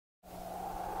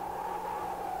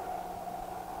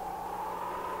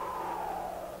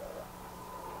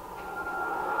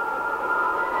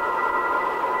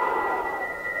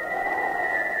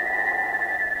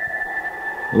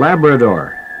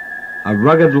Labrador, a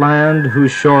rugged land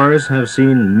whose shores have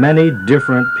seen many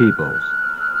different peoples.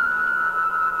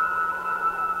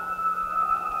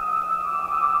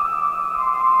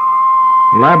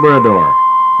 Labrador,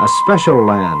 a special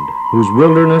land whose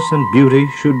wilderness and beauty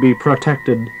should be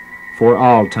protected for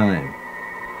all time.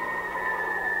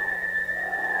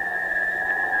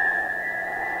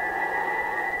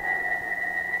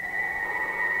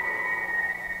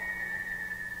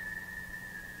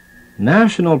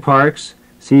 National Parks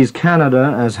sees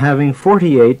Canada as having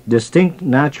 48 distinct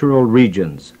natural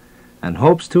regions and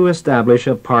hopes to establish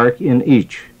a park in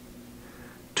each.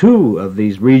 2 of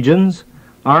these regions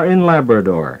are in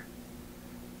Labrador.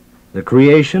 The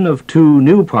creation of 2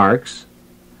 new parks,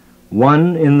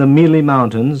 one in the Mealy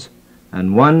Mountains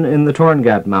and one in the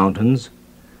Torngat Mountains,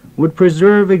 would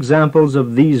preserve examples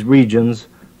of these regions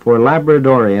for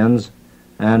Labradorians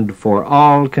and for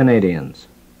all Canadians.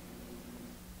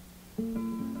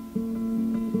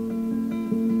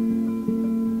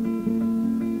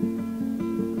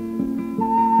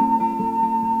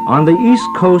 On the east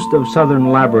coast of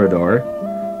southern Labrador,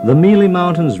 the Mealy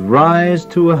Mountains rise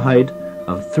to a height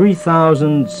of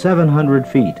 3,700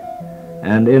 feet,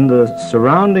 and in the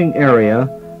surrounding area,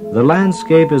 the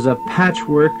landscape is a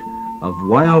patchwork of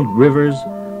wild rivers,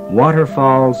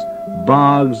 waterfalls,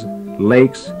 bogs,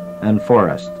 lakes, and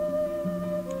forest.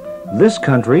 This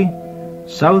country,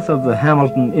 south of the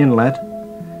Hamilton Inlet,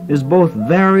 is both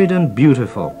varied and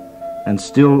beautiful, and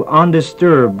still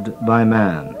undisturbed by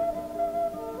man.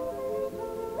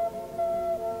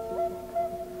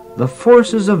 The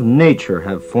forces of nature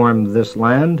have formed this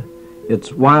land,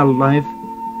 its wildlife,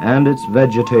 and its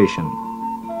vegetation.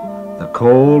 The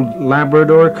cold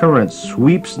Labrador current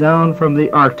sweeps down from the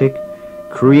Arctic,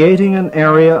 creating an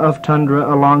area of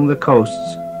tundra along the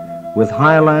coasts, with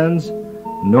highlands,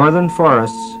 northern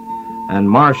forests, and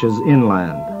marshes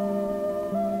inland.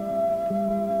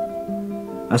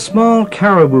 A small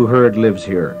caribou herd lives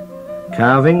here,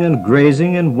 calving and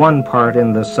grazing in one part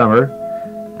in the summer,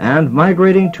 and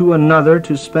migrating to another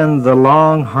to spend the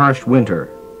long, harsh winter.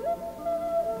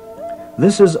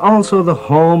 This is also the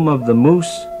home of the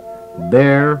moose,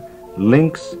 bear,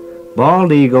 lynx,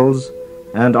 bald eagles,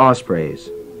 and ospreys.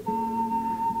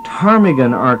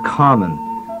 Ptarmigan are common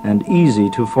and easy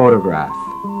to photograph.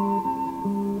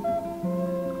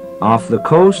 Off the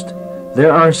coast,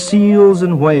 there are seals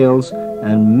and whales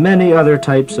and many other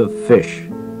types of fish.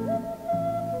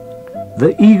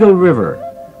 The Eagle River,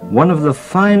 one of the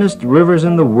finest rivers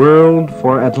in the world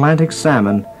for Atlantic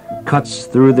salmon, cuts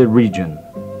through the region.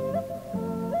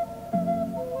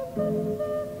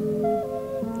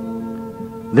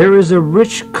 There is a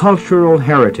rich cultural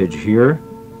heritage here.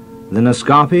 The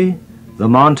Naskapi, the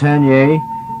Montagnais,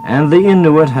 and the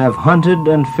Inuit have hunted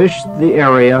and fished the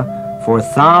area for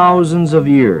thousands of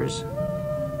years.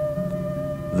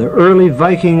 The early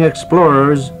Viking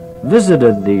explorers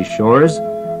visited these shores,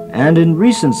 and in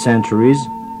recent centuries,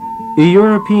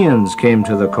 Europeans came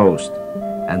to the coast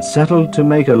and settled to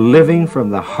make a living from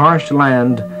the harsh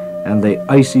land and the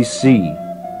icy sea.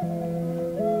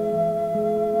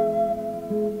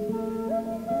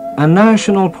 A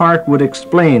national park would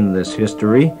explain this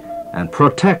history and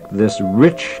protect this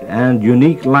rich and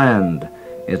unique land,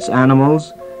 its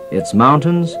animals, its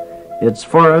mountains, its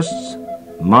forests,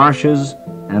 marshes,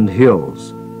 and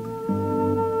hills.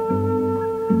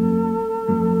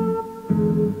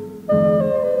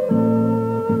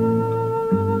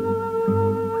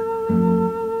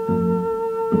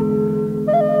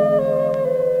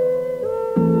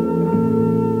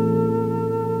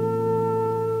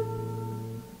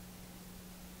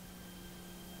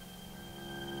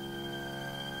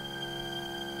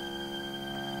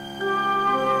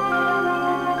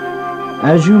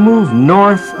 As you move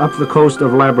north up the coast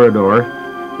of Labrador,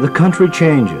 the country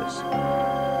changes.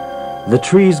 The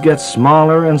trees get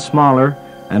smaller and smaller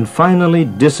and finally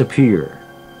disappear.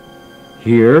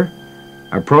 Here,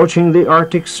 approaching the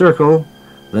Arctic Circle,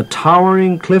 the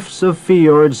towering cliffs of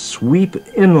fjords sweep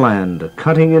inland,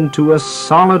 cutting into a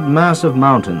solid mass of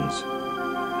mountains.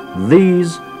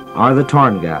 These are the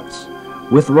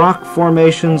Torngats, with rock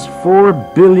formations 4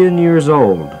 billion years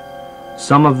old,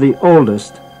 some of the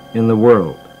oldest in the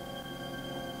world.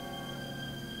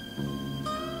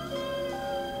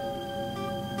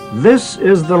 This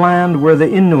is the land where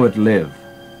the Inuit live.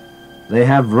 They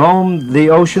have roamed the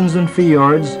oceans and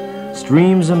fjords,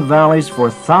 streams and valleys for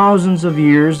thousands of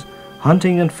years,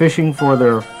 hunting and fishing for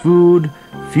their food,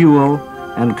 fuel,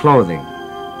 and clothing.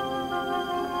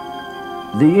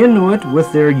 The Inuit, with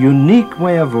their unique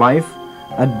way of life,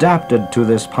 adapted to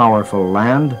this powerful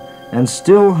land and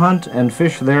still hunt and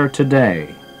fish there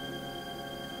today.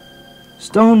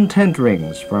 Stone tent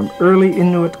rings from early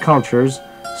Inuit cultures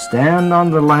stand on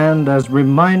the land as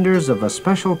reminders of a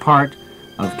special part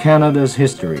of Canada's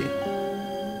history.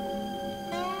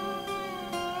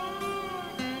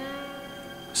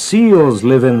 Seals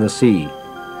live in the sea,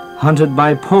 hunted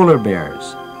by polar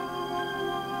bears.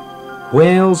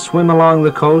 Whales swim along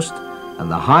the coast,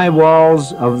 and the high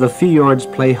walls of the fjords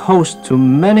play host to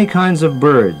many kinds of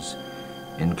birds,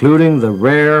 including the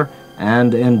rare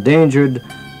and endangered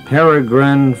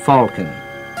peregrine falcon.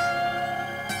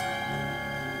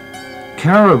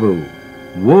 Caribou,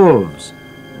 wolves,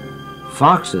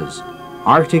 foxes,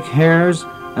 Arctic hares,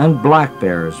 and black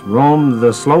bears roam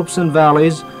the slopes and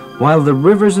valleys, while the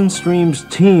rivers and streams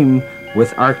teem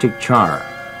with Arctic char.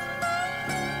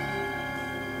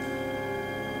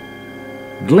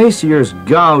 Glaciers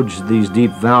gouge these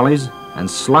deep valleys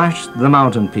and slash the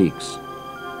mountain peaks.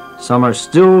 Some are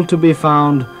still to be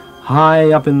found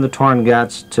high up in the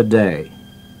Torngats today.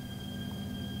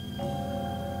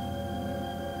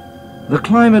 The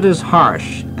climate is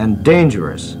harsh and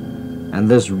dangerous, and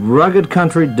this rugged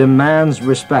country demands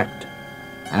respect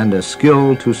and a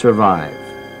skill to survive.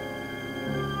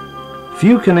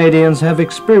 Few Canadians have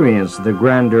experienced the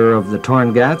grandeur of the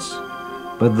Torngats,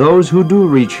 but those who do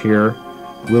reach here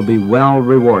will be well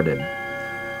rewarded.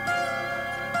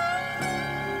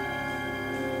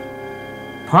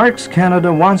 Parks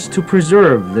Canada wants to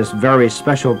preserve this very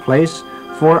special place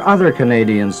for other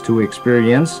Canadians to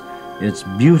experience its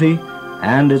beauty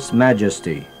and its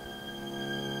majesty.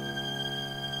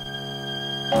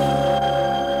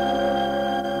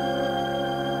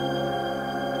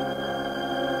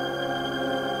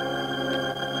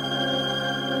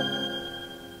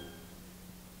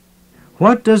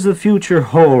 What does the future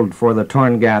hold for the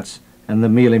Torngats and the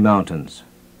Mealy Mountains?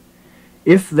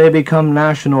 If they become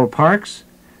national parks,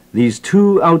 these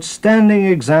two outstanding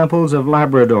examples of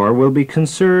Labrador will be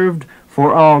conserved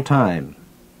for all time.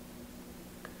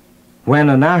 When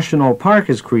a national park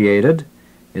is created,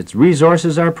 its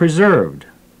resources are preserved.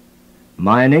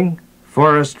 Mining,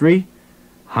 forestry,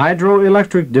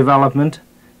 hydroelectric development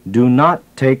do not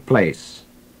take place.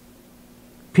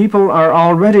 People are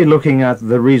already looking at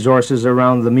the resources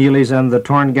around the Mealys and the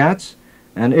Torngats,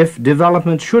 and if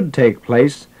development should take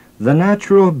place, the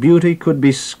natural beauty could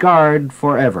be scarred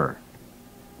forever.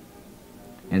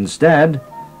 Instead,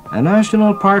 a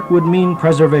national park would mean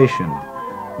preservation,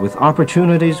 with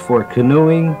opportunities for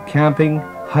canoeing, camping,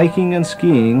 hiking, and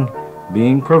skiing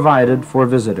being provided for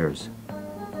visitors.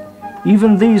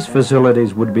 Even these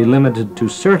facilities would be limited to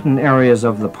certain areas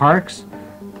of the parks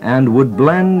and would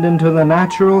blend into the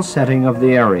natural setting of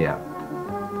the area.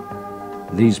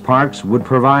 These parks would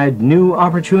provide new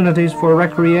opportunities for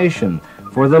recreation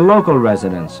for the local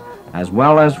residents as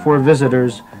well as for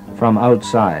visitors from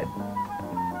outside.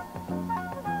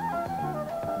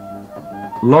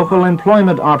 Local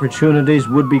employment opportunities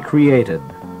would be created.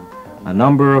 A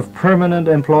number of permanent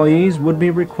employees would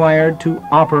be required to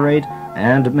operate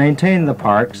and maintain the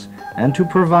parks and to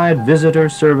provide visitor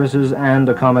services and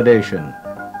accommodation.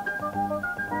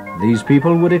 These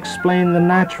people would explain the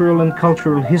natural and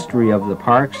cultural history of the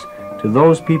parks to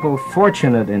those people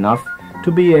fortunate enough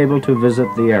to be able to visit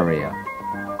the area.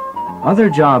 Other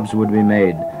jobs would be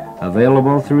made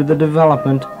available through the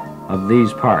development of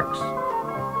these parks.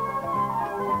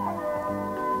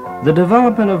 The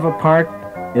development of a park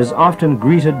is often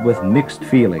greeted with mixed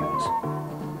feelings.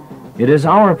 It is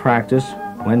our practice,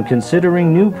 when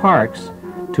considering new parks,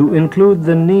 to include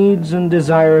the needs and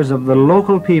desires of the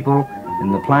local people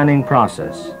in the planning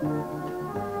process.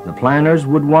 The planners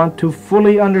would want to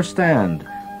fully understand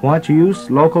what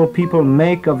use local people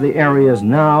make of the areas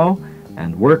now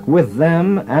and work with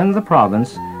them and the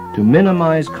province to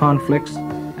minimize conflicts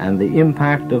and the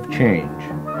impact of change.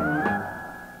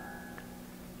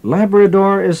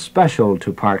 Labrador is special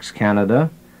to Parks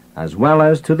Canada, as well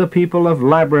as to the people of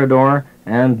Labrador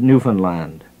and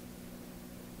Newfoundland.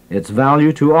 Its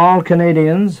value to all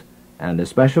Canadians, and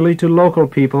especially to local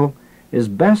people, is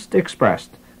best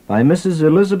expressed by Mrs.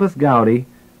 Elizabeth Gowdy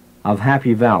of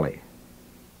Happy Valley.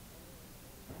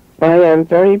 I am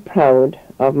very proud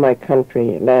of my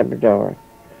country, Labrador.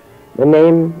 The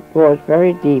name goes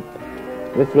very deep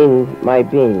within my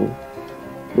being.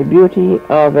 The beauty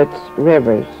of its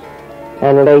rivers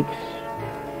and lakes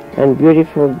and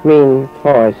beautiful green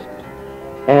forest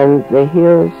and the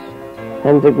hills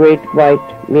and the great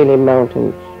white Mealy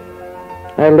Mountains.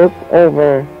 I look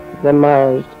over the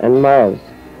miles and miles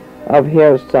of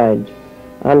hillside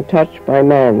untouched by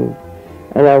man,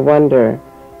 and I wonder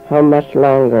how much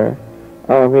longer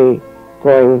are we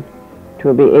going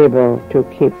to be able to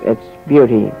keep its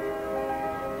beauty.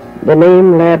 The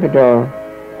name Labrador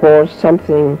holds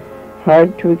something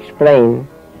hard to explain,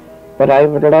 but I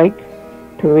would like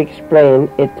to explain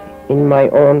it in my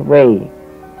own way,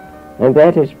 and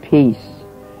that is peace,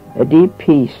 a deep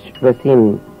peace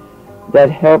within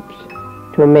that helps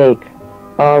to make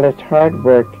all its hard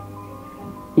work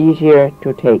easier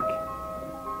to take.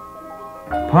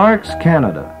 Parks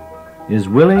Canada is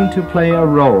willing to play a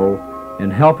role in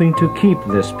helping to keep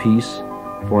this peace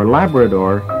for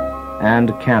Labrador and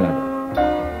Canada.